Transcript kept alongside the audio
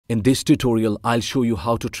In this tutorial, I'll show you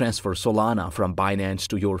how to transfer Solana from Binance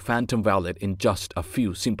to your Phantom wallet in just a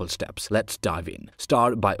few simple steps. Let's dive in.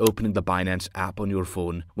 Start by opening the Binance app on your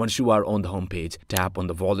phone. Once you are on the homepage, tap on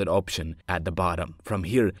the wallet option at the bottom. From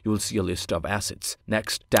here, you will see a list of assets.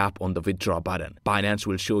 Next, tap on the withdraw button. Binance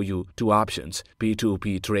will show you two options: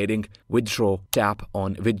 P2P trading, withdraw. Tap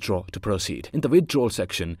on withdraw to proceed. In the withdrawal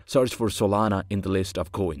section, search for Solana in the list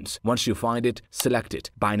of coins. Once you find it, select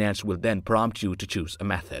it. Binance will then prompt you to choose a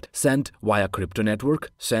method: send via crypto network,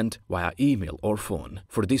 send via email or phone.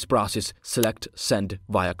 For this process, select send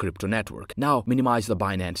via crypto network. Now minimize the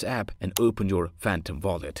Binance app and open your Phantom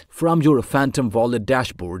wallet. From your Phantom wallet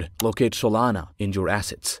dashboard, locate Solana in your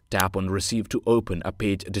assets. Tap on receive to open a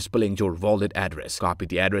page displaying your wallet address. Copy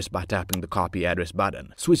the address by tapping the copy address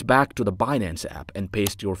button. Switch back to the Binance app and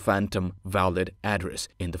paste your Phantom wallet address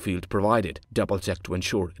in the field provided. Double check to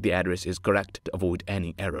ensure the address is correct to avoid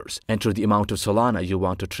any errors. Enter the amount of Solana you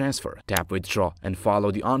want to transfer. Tap withdraw and follow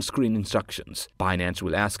the on-screen instructions. Binance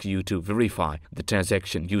will ask you to verify the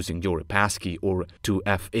transaction using your passkey or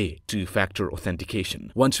 2FA, two-factor authentication.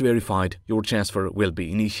 Once verified, your transfer will be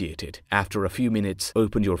initiated. After a few minutes,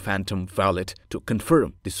 open your Phantom wallet to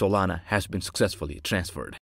confirm the Solana has been successfully transferred.